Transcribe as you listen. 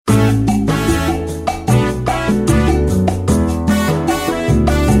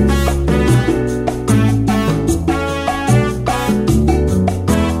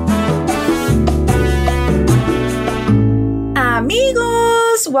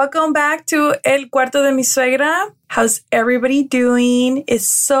welcome back to El Cuarto de mi Suegra. How's everybody doing? It's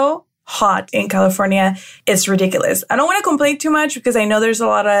so hot in California. It's ridiculous. I don't want to complain too much because I know there's a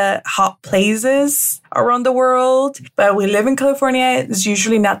lot of hot places around the world, but we live in California. It's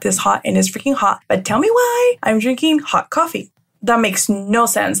usually not this hot and it's freaking hot. But tell me why I'm drinking hot coffee. That makes no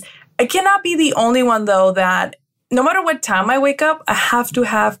sense. I cannot be the only one though that no matter what time I wake up, I have to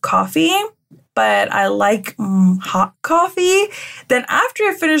have coffee. But I like hot coffee. Then after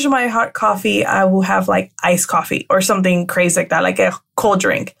I finish my hot coffee, I will have like iced coffee or something crazy like that, like a cold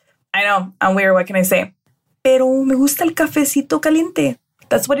drink. I know, I'm weird. What can I say? Pero me gusta el cafecito caliente.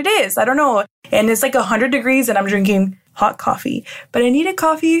 That's what it is. I don't know. And it's like 100 degrees and I'm drinking hot coffee. But I need a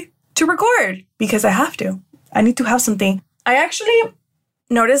coffee to record because I have to. I need to have something. I actually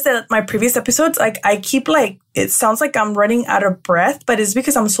noticed that my previous episodes, like I keep like, it sounds like I'm running out of breath, but it's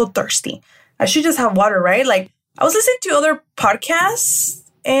because I'm so thirsty. I should just have water, right? Like I was listening to other podcasts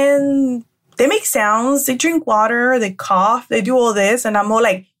and they make sounds, they drink water, they cough, they do all this. And I'm all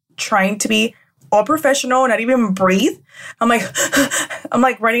like trying to be all professional and not even breathe. I'm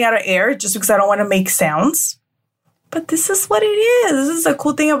like running out of air just because I don't want to make sounds. But this is what it is. This is the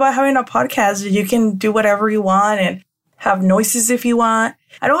cool thing about having a podcast. You can do whatever you want and have noises if you want.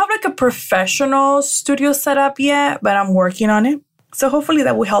 I don't have like a professional studio setup yet, but I'm working on it. So hopefully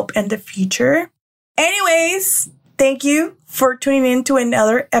that will help in the future. Anyways, thank you for tuning in to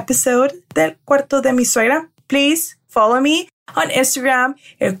another episode del Cuarto de mi Suegra. Please follow me on Instagram,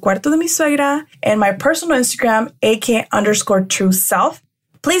 El Cuarto de mi Suegra, and my personal Instagram, AK_true self.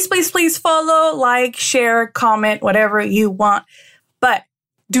 Please follow, like, share, comment, whatever you want. But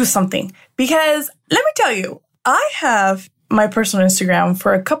do something. Because let me tell you, I have my personal Instagram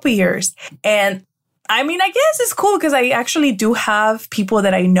for a couple years. And I mean, I guess it's cool because I actually do have people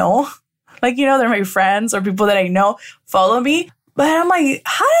that I know. Like, you know, they're my friends or people that I know follow me. But I'm like,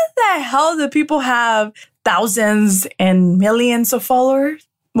 how the hell do people have thousands and millions of followers?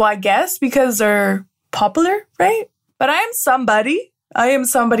 Well, I guess because they're popular, right? But I am somebody. I am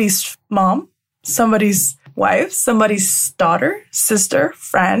somebody's mom, somebody's wife, somebody's daughter, sister,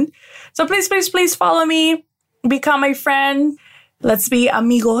 friend. So please follow me. Become my friend. Let's be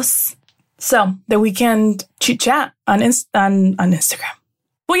amigos. So that we can chit-chat on Instagram.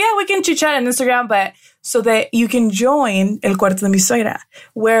 Well, yeah, we can chit-chat on Instagram, but so that you can join El Cuarto de mi Suegra,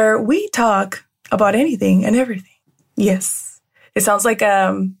 where we talk about anything and everything. Yes. It sounds like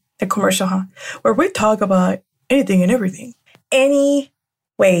a commercial, huh? Where we talk about anything and everything.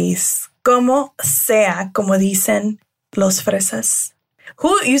 Anyways, como sea, como dicen los fresas.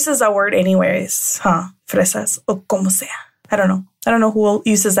 Who uses that word anyways, huh? Fresas o como sea. I don't know who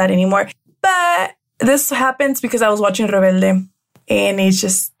uses that anymore. But this happens because I was watching Rebelde. And it's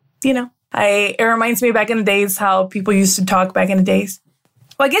just, you know, it reminds me back in the days how people used to talk back in the days.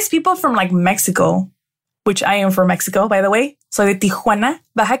 Well, I guess people from like Mexico, which I am from Mexico, by the way. Soy de Tijuana,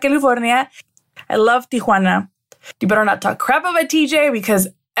 Baja California. I love Tijuana. You better not talk crap about TJ because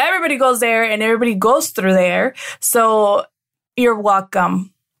everybody goes there and everybody goes through there. So you're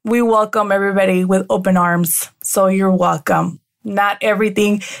welcome. We welcome everybody with open arms. So you're welcome. Not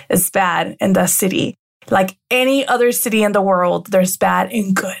everything is bad in the city. Like any other city in the world, there's bad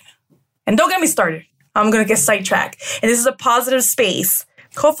and good. And don't get me started. I'm going to get sidetracked. And this is a positive space.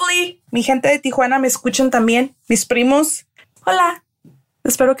 Hopefully, mi gente de Tijuana me escuchan también. Mis primos. Hola.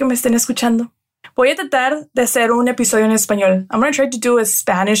 Espero que me estén escuchando. Voy a tratar de hacer un episodio en español. I'm going to try to do a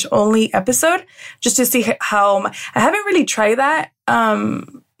Spanish-only episode just to see how... I haven't really tried that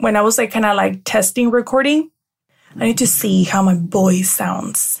when I was like kind of like testing recording. I need to see how my voice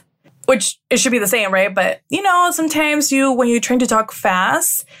sounds. Which it should be the same, right? But, you know, sometimes when you're trying to talk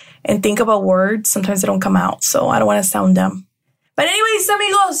fast and think about words, sometimes they don't come out. So I don't want to sound dumb. But anyways,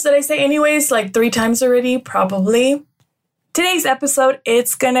 amigos, did I say anyways like 3 times already? Probably. Today's episode,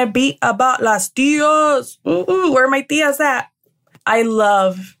 it's going to be about las tías. Where are my tías at? I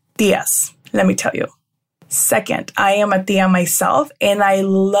love tías, let me tell you. Second, I am a tía myself, and I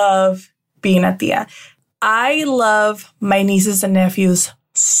love being a tía. I love my nieces and nephews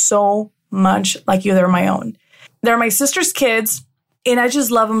so much, like they're my own. They're my sister's kids, and I just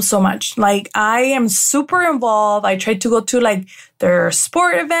love them so much. Like, I am super involved. I try to go to like their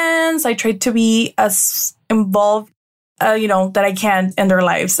sport events. I try to be as involved, that I can in their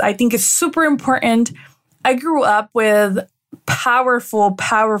lives. I think it's super important. I grew up with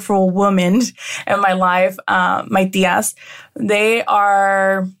powerful women in my life, my tías. They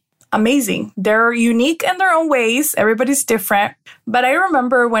are amazing. They're unique in their own ways. Everybody's different. But I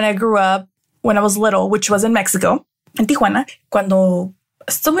remember when I grew up, when I was little, which was in Mexico, in Tijuana, cuando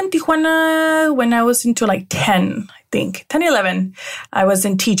estuve en Tijuana when I was into like 10, I think, 10, 11, I was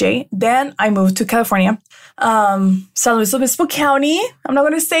in TJ. Then I moved to California, San Luis Obispo County. I'm not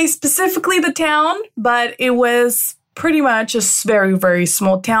going to say specifically the town, but it was pretty much a very, very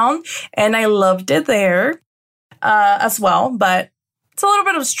small town. And I loved it there as well. But it's a little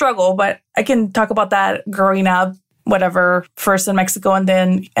bit of a struggle, but I can talk about that growing up, whatever, first in Mexico and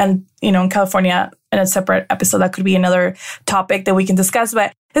then, in California in a separate episode. That could be another topic that we can discuss.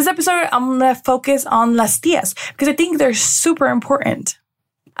 But this episode, I'm going to focus on las tías because I think they're super important.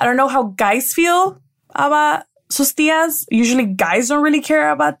 I don't know how guys feel about sus tías. Usually guys don't really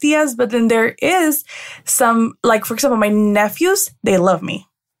care about tías, but then there is some, like, for example, my nephews, they love me.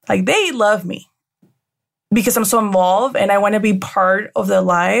 Like, they love me because I'm so involved and I want to be part of their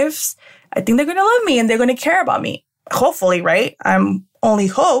lives. I think they're going to love me and they're going to care about me. Hopefully, right? I'm only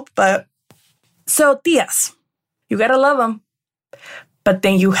hope, but so tías, you got to love them. But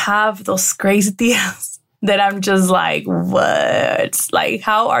then you have those crazy tías that I'm just like, what? Like,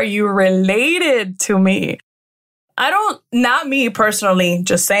 how are you related to me? Not me personally,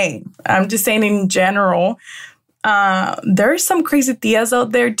 just saying. I'm just saying in general. There's some crazy tías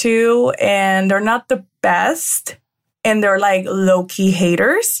out there too, and they're not the best. And they're like low-key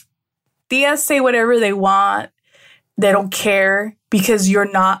haters. Tías say whatever they want. They don't care because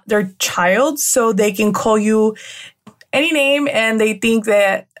you're not their child, so they can call you any name and they think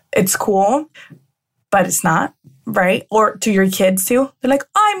that it's cool, but it's not, right? Or to your kids too. They're like,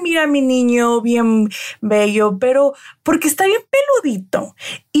 ay, mira mi niño bien bello, pero porque está bien peludito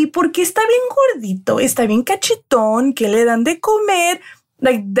y porque está bien gordito, está bien cachetón, que le dan de comer.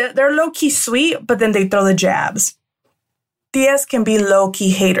 Like, they're low-key sweet, but then they throw the jabs. Tías can be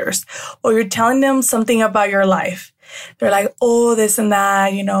low-key haters. Or you're telling them something about your life. They're like, oh, this and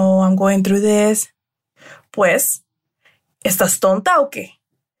that, I'm going through this. Pues, ¿estás tonta o qué?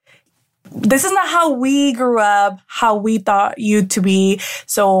 This is not how we grew up, how we thought you to be.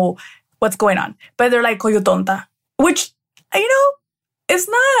 So what's going on? But they're like, coño tonta, which, it's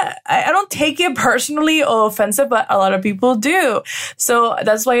not, I don't take it personally or offensive, but a lot of people do. So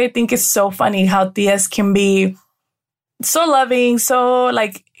that's why I think it's so funny how tías can be so loving, so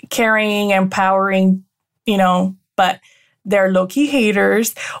like caring, empowering, but they're low-key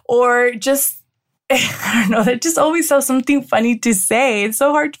haters or just, I don't know, they just always have something funny to say. It's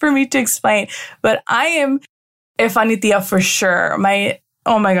so hard for me to explain, but I am a funny tía for sure.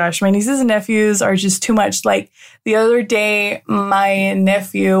 Oh my gosh, my nieces and nephews are just too much. Like the other day, my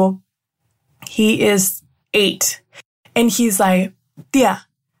nephew, he is 8 and he's like, tía,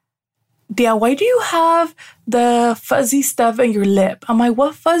 why do you have the fuzzy stuff in your lip? I'm like,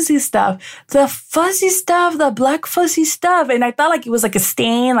 what fuzzy stuff? The fuzzy stuff, the black fuzzy stuff. And I thought like it was like a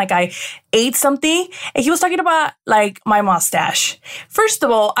stain, like I ate something. And he was talking about like my mustache. First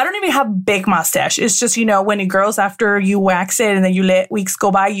of all, I don't even have big mustache. It's just, when it grows after you wax it and then you let weeks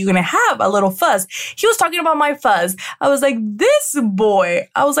go by, you're going to have a little fuzz. He was talking about my fuzz. I was like, boy,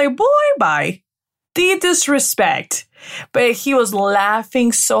 bye. The disrespect. But he was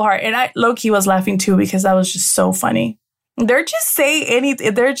laughing so hard. And I low-key was laughing too because that was just so funny. They're just saying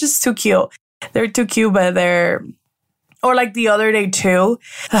anything. They're just too cute. They're too cute, but or like the other day too.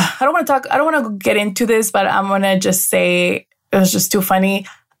 I don't want to get into this, but I'm going to just say it was just too funny.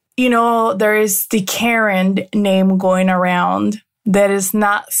 There is the Karen name going around that is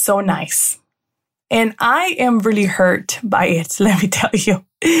not so nice. And I am really hurt by it, let me tell you.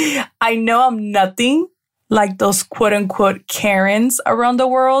 I know I'm nothing like those quote unquote Karens around the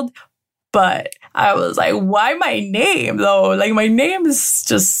world, but I was like, why my name though? Like my name is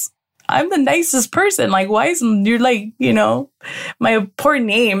just, I'm the nicest person. Like why isn't you're like, my poor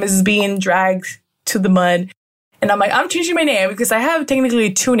name is being dragged to the mud. And I'm like, I'm changing my name because I have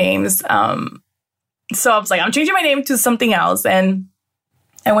technically 2 names. So I was like, I'm changing my name to something else. And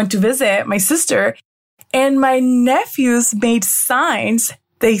I went to visit my sister and my nephews made signs.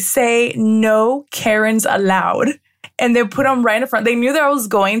 They say no Karens allowed. And they put them right in front. They knew that I was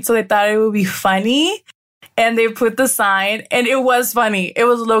going, so they thought it would be funny. And they put the sign and it was funny. It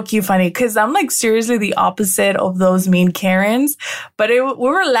was low-key funny because I'm like seriously the opposite of those mean Karens. But we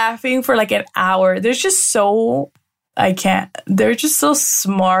were laughing for like an hour. They're just so, they're just so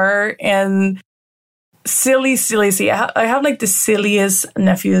smart and silly. I have like the silliest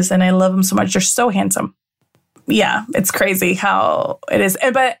nephews and I love them so much. They're so handsome. Yeah, it's crazy how it is.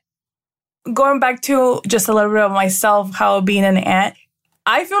 But going back to just a little bit of myself, how being an aunt,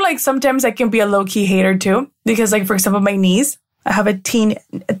 I feel like sometimes I can be a low-key hater too. Because like, for example, my niece, I have a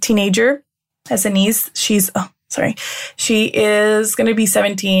teenager as a niece. She is going to be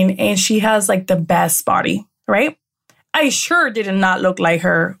 17 and she has like the best body, right? I sure did not look like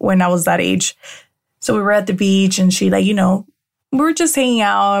her when I was that age. So we were at the beach and she like, we were just hanging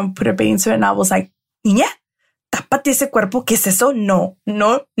out and put a bathing suit. And I was like, niña, tápate ese cuerpo. ¿Qué es eso? No.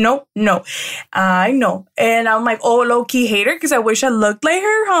 I know. And I'm like, oh, low-key hater because I wish I looked like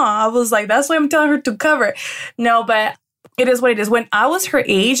her, huh? I was like, that's why I'm telling her to cover. No, but it is what it is. When I was her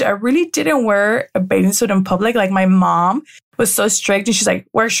age, I really didn't wear a bathing suit in public. Like my mom was so strict and she's like,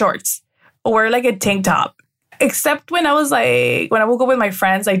 wear shorts or wear like a tank top. Except when I was like, when I would go with my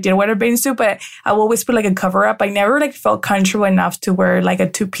friends, I did wear a bathing suit, but I would always put like a cover up. I never like felt comfortable enough to wear like a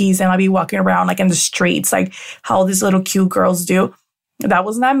two-piece and I'd be walking around like in the streets, like how these little cute girls do. That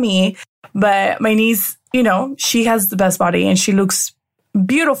was not me. But my niece, she has the best body and she looks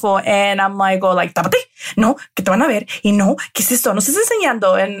beautiful. And I'm like, oh, like, tápate. No, que te van a ver. Y no, ¿qué es esto? No estás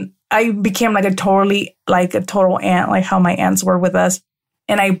enseñando. And I became like a total aunt, like how my aunts were with us.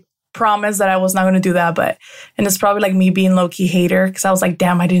 And I promised that I was not going to do that. And it's probably like me being low-key hater because I was like,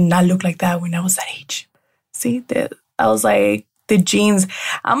 damn, I did not look like that when I was that age. See, I was like, the jeans.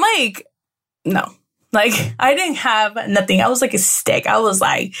 I'm like, no. Like, I didn't have nothing. I was like a stick. I was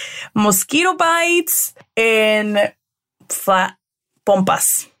like mosquito bites and flat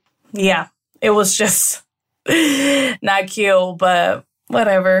pompas. Yeah, it was just not cute, but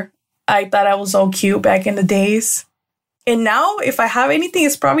whatever. I thought I was so cute back in the days. And now, if I have anything,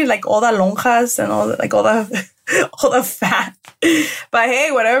 it's probably like all the lonjas and all the fat. But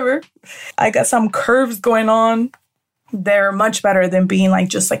hey, whatever. I got some curves going on. They're much better than being like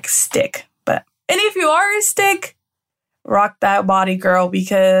just like a stick. And if you are a stick, rock that body, girl,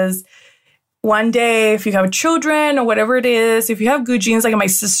 because one day, if you have children or whatever it is, if you have good genes, like my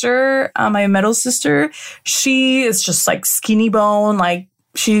sister, my middle sister, she is just like skinny bone. Like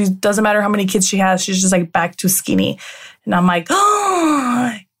she doesn't matter how many kids she has. She's just like back to skinny. And I'm like,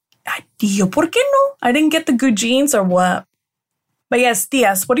 oh, ¿por qué no? I didn't get the good genes or what? But yes,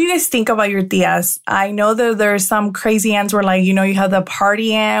 tías, what do you guys think about your tías? I know that there's some crazy aunts where like, you have the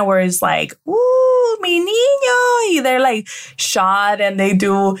party aunt where it's like, ooh, mi niño. They're like shot and they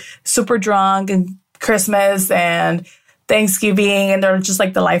do super drunk and Christmas and Thanksgiving and they're just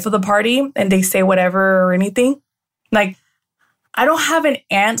like the life of the party and they say whatever or anything. Like, I don't have an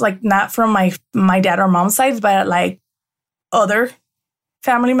aunt, like not from my dad or mom's side, but like other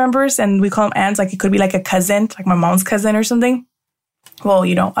family members. And we call them aunts. Like it could be like a cousin, like my mom's cousin or something. Well,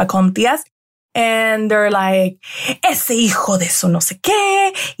 I call them tías. And they're like, ese hijo de su no sé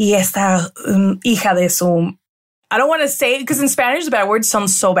qué, y esta hija de su... I don't want to say it because in Spanish, the bad words sound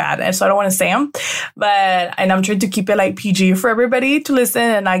so bad. And so I don't want to say them. And I'm trying to keep it like PG for everybody to listen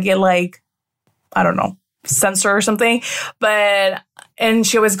and not get like, I don't know, censor or something. And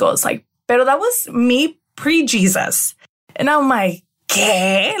she always goes like, pero that was me pre-Jesus. And I'm like,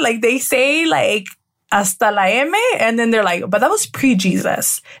 ¿qué? Like they say like, hasta la M, and then they're like, but that was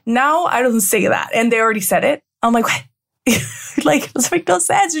pre-Jesus. Now I don't say that. And they already said it. I'm like, what? Like, it doesn't make no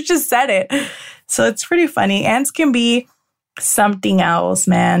sense. You just said it. So it's pretty funny. Aunts can be something else,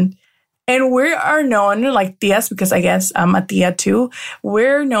 man. And we are known, like tías, because I guess I'm a tía too.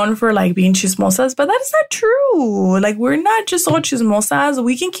 We're known for like being chismosas, but that is not true. Like, we're not just all chismosas.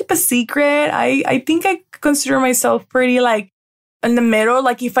 We can keep a secret. I think I consider myself pretty like in the middle.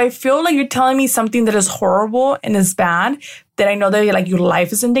 Like if I feel like you're telling me something that is horrible and is bad, that I know that like your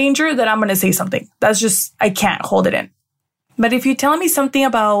life is in danger, then I'm going to say something. That's just, I can't hold it in. But if you're telling me something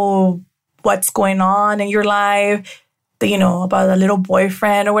about what's going on in your life, that, about a little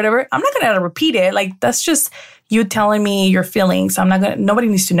boyfriend or whatever, I'm not going to repeat it. Like that's just you telling me your feelings. Nobody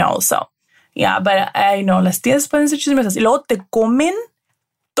needs to know. So yeah, but I know las tías pueden ser chismosas y luego te comen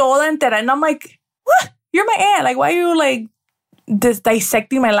toda entera. And I'm like, what? You're my aunt. Like, why are you like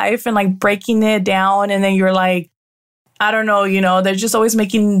dissecting my life and like breaking it down? And then you're like, I don't know, they're just always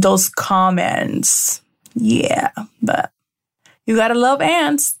making those comments. Yeah, but you gotta love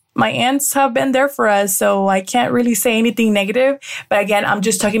aunts. My aunts have been there for us, so I can't really say anything negative. But again, I'm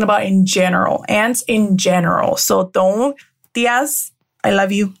just talking about in general, aunts in general. So don't, tías, I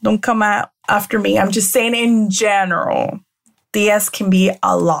love you. Don't come out after me. I'm just saying in general, tías can be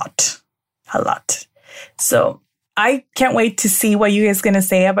a lot. So I can't wait to see what you guys are going to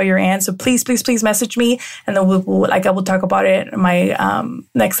say about your aunt. So please, please, please message me. And then I will talk about it in my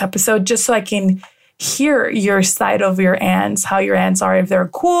next episode, just so I can hear your side of your aunts, how your aunts are, if they're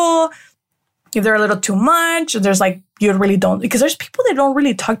cool, if they're a little too much, if there's like, you really don't, because there's people that don't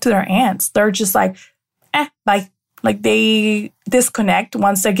really talk to their aunts. They're just like, bye. Like they disconnect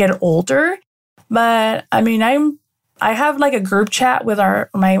once they get older. But I mean, I have like a group chat with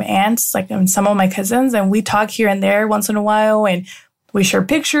my aunts, like and some of my cousins, and we talk here and there once in a while, and we share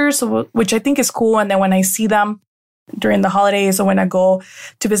pictures, which I think is cool. And then when I see them, during the holidays or when I go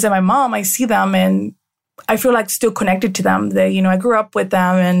to visit my mom, I see them and I feel like still connected to them. That, I grew up with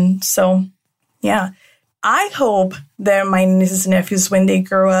them. And so, yeah, I hope that my nieces and nephews, when they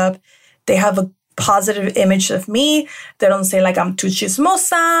grow up, they have a positive image of me. They don't say like I'm too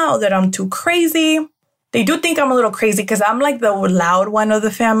chismosa or that I'm too crazy. They do think I'm a little crazy because I'm like the loud one of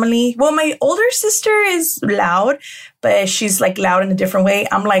the family. Well, my older sister is loud, but she's like loud in a different way.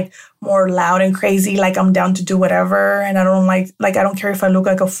 I'm like more loud and crazy. Like I'm down to do whatever. And I don't like I don't care if I look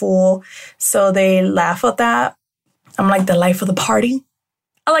like a fool. So they laugh at that. I'm like the life of the party.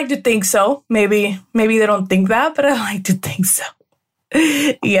 I like to think so. Maybe they don't think that, but I like to think so.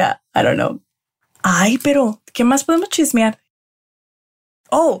 Yeah, I don't know. Ay, pero, ¿qué más podemos chismear?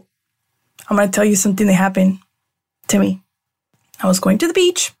 Oh, I'm going to tell you something that happened to me. I was going to the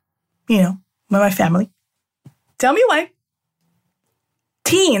beach, with my family. Tell me why.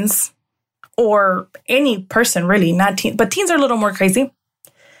 Teens, or any person really, not teens, but teens are a little more crazy.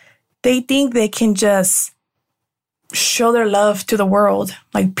 They think they can just show their love to the world.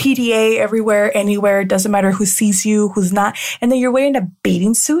 Like PDA everywhere, anywhere. It doesn't matter who sees you, who's not. And then you're wearing a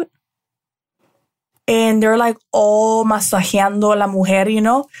bathing suit. And they're like all masajeando a la mujer,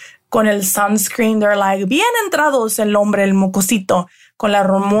 con el sunscreen. They're like, bien entrados el hombre, el mocosito, con la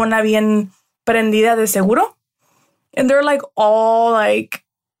hormona bien prendida de seguro. And they're like all like,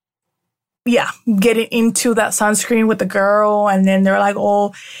 yeah, getting into that sunscreen with the girl. And then they're like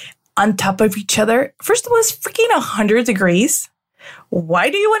all on top of each other. First of all, it's freaking 100 degrees. Why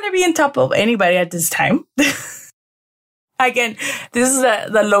do you want to be on top of anybody at this time? Again, this is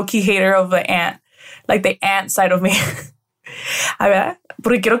the low-key hater of the ant. Like the ant side of me. A ver,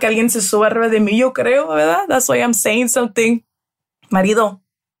 porque quiero que alguien se suba arriba de mí, yo creo, ¿verdad? That's why I'm saying something. My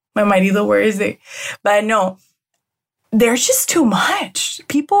marido, where is it? But no, they're just too much.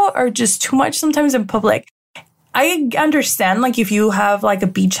 People are just too much sometimes in public. I understand, like, if you have, like, a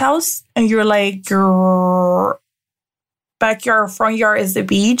beach house and you're, like, your backyard, front yard is the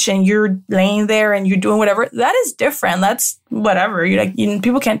beach and you're laying there and you're doing whatever, that is different. That's whatever. You're like,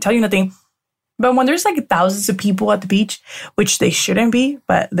 people can't tell you nothing. But when there's like thousands of people at the beach, which they shouldn't be,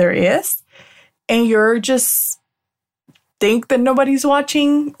 but there is, and you're just think that nobody's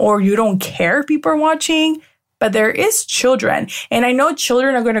watching or you don't care if people are watching, but there is children. And I know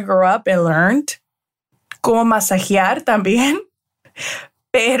children are going to grow up and learn cómo masajear también,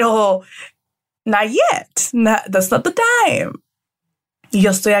 pero not yet. That's not the time. Y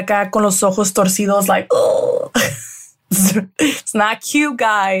yo estoy acá con los ojos torcidos like, oh, it's not cute,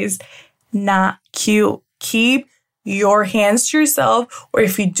 guys. Not cute. Keep your hands to yourself, or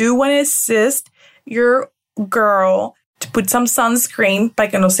if you do want to assist your girl to put some sunscreen para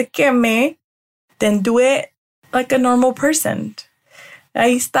que no se queme, then do it like a normal person.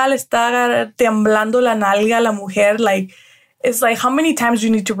 Ahí está, le está temblando la nalga a la mujer. Like, it's like, how many times do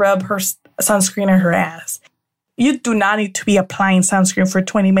you need to rub her sunscreen on her ass? You do not need to be applying sunscreen for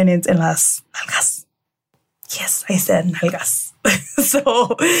 20 minutes in las nalgas. Yes, I said nalgas.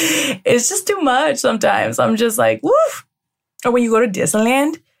 So it's just too much sometimes. I'm just like, woof. Or when you go to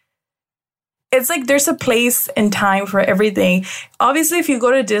Disneyland, it's like there's a place and time for everything. Obviously, if you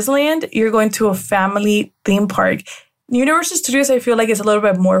go to Disneyland, you're going to a family theme park. Universal Studios, I feel like it's a little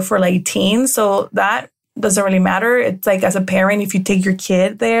bit more for like teens. So that doesn't really matter. It's like as a parent, if you take your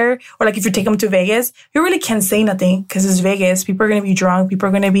kid there, or like if you take them to Vegas, you really can't say nothing because it's Vegas. People are going to be drunk. People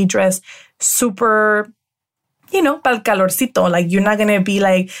are going to be dressed super, para el calorcito. Like, you're not going to be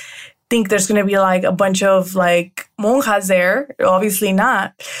like, think there's going to be like a bunch of like monjas there. Obviously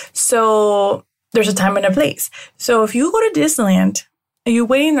not. So there's a time and a place. So if you go to Disneyland and you're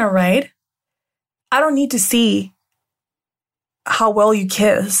waiting a ride, I don't need to see how well you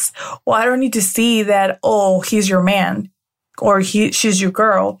kiss. Well, I don't need to see that, oh, he's your man or she's your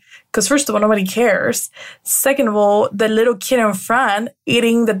girl. Because first of all, nobody cares. Second of all, the little kid in front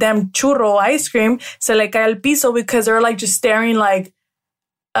eating the damn churro ice cream se le cae al piso because they're like just staring like,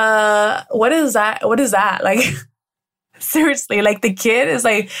 what is that? What is that? Like, seriously, like the kid is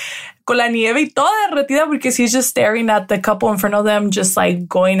like con la nieve y toda derretida because he's just staring at the couple in front of them, just like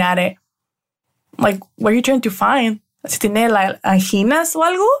going at it. Like, what are you trying to find? Si tiene anginas o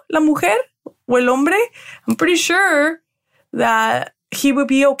algo, la mujer o el hombre, I'm pretty sure that he would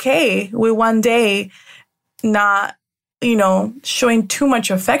be okay with one day not, showing too much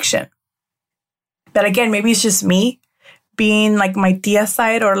affection. But again, maybe it's just me being like my tia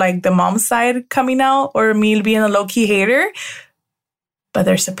side or like the mom side coming out, or me being a low-key hater. But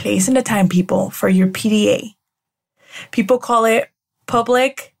there's a place and a time, people, for your PDA. People call it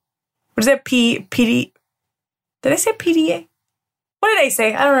public. What is it? PD? Did I say PDA? What did I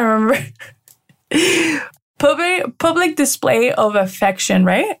say? I don't remember. public display of affection,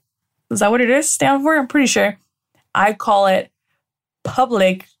 right? Is that what it is? Stand for? I'm pretty sure. I call it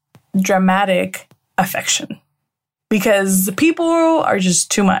public dramatic affection because the people are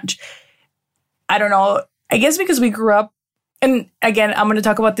just too much. I don't know. I guess because we grew up, and again, I'm going to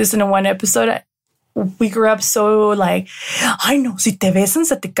talk about this in one episode. We grew up so like, ay no, si te besan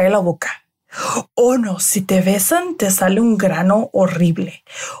se te cae la boca. Oh no, si te besan te sale un grano horrible.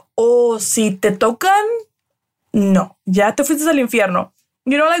 O si te tocan, no, ya te fuiste al infierno.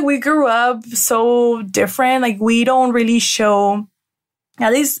 You know, like we grew up so different. Like we don't really show,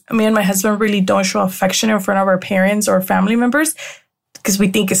 at least me and my husband really don't show affection in front of our parents or family members because we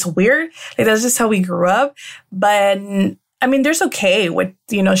think it's weird. Like that's just how we grew up. But I mean, there's okay with,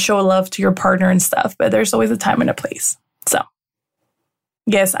 you know, show love to your partner and stuff, but there's always a time and a place. So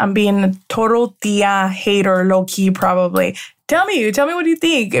yes, I'm being a total tia hater, low key, probably. Tell me what you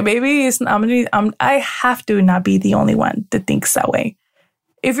think. Maybe I have to not be the only one that thinks that way.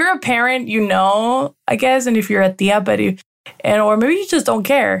 If you're a parent, you know, I guess, and if you're a tia, or maybe you just don't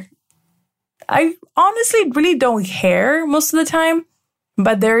care. I honestly really don't care most of the time,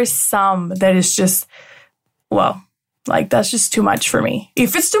 but there is some that is just, well, like that's just too much for me.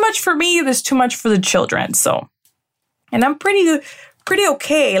 If it's too much for me, there's too much for the children. So, and I'm pretty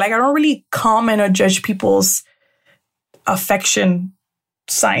okay. Like I don't really comment or judge people's affection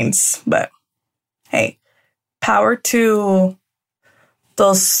signs, but hey, power to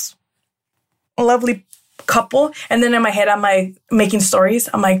those lovely couple. And then in my head, I'm like making stories.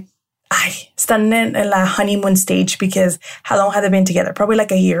 I'm like, ay, están en la honeymoon stage because how long have they been together? Probably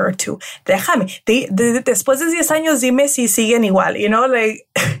like a year or two. Déjame. Después de 10 años, dime si siguen igual. You know, like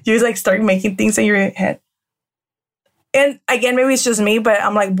you like start making things in your head. And again, maybe it's just me, but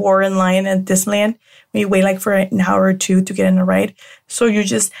I'm like bored in line at Disneyland. When you wait like for an hour or two to get in a ride. So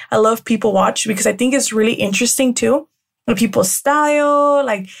I love people watch because I think it's really interesting too. Like people's style,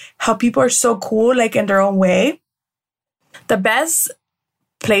 like how people are so cool, like in their own way. The best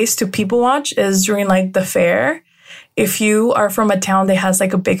place to people watch is during like the fair. If you are from a town that has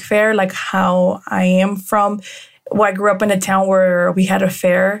like a big fair, like how I am from, well, I grew up in a town where we had a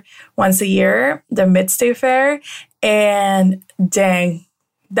fair once a year, the Mid-State Fair. And dang,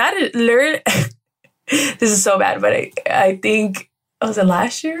 that is literally, this is so bad, but I think, was it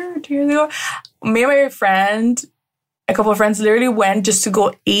last year or 2 years ago? Me and my friend, a couple of friends literally went just to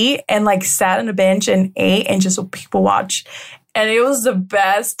go eat and like sat on a bench and ate and just so people watch. And it was the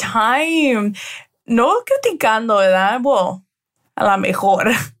best time. No criticando, ¿verdad? Well, a la mejor.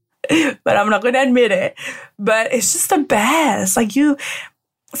 But I'm not going to admit it. But it's just the best. Like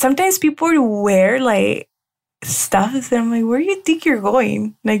sometimes people wear like stuff and I'm like, where do you think you're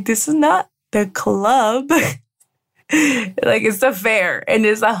going? Like, this is not the club. Like, it's the fair and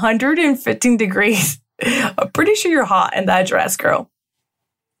it's 115 degrees. I'm pretty sure you're hot in that dress, girl.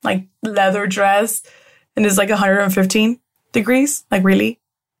 Like, leather dress and it's like 115 degrees. Like, really?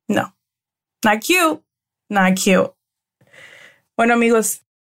 No. Not cute. Not cute. Bueno, amigos,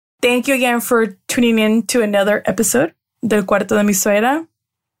 thank you again for tuning in to another episode del Cuarto de mi Suegra.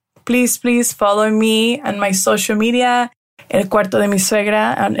 Please follow me on my social media, El Cuarto de mi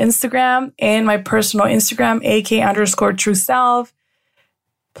Suegra on Instagram and my personal Instagram, AK_TrueSelf.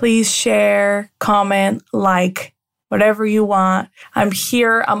 Please share, comment, like, whatever you want. I'm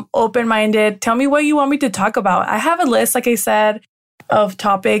here. I'm open-minded. Tell me what you want me to talk about. I have a list, like I said, of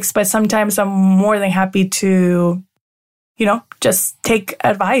topics, but sometimes I'm more than happy to, you know, just take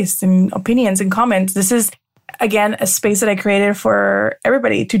advice and opinions and comments. This is, again, a space that I created for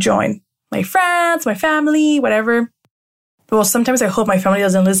everybody to join. My friends, my family, whatever. Well, sometimes I hope my family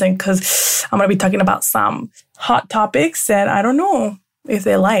doesn't listen because I'm going to be talking about some hot topics that I don't know if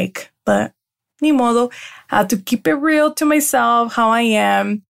they like. But ni modo, I have to keep it real to myself, how I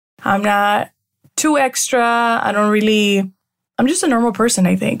am. I'm not too extra. I'm just a normal person,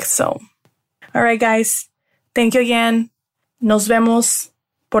 I think. So, all right, guys. Thank you again. Nos vemos.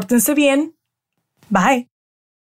 Pórtense bien. Bye.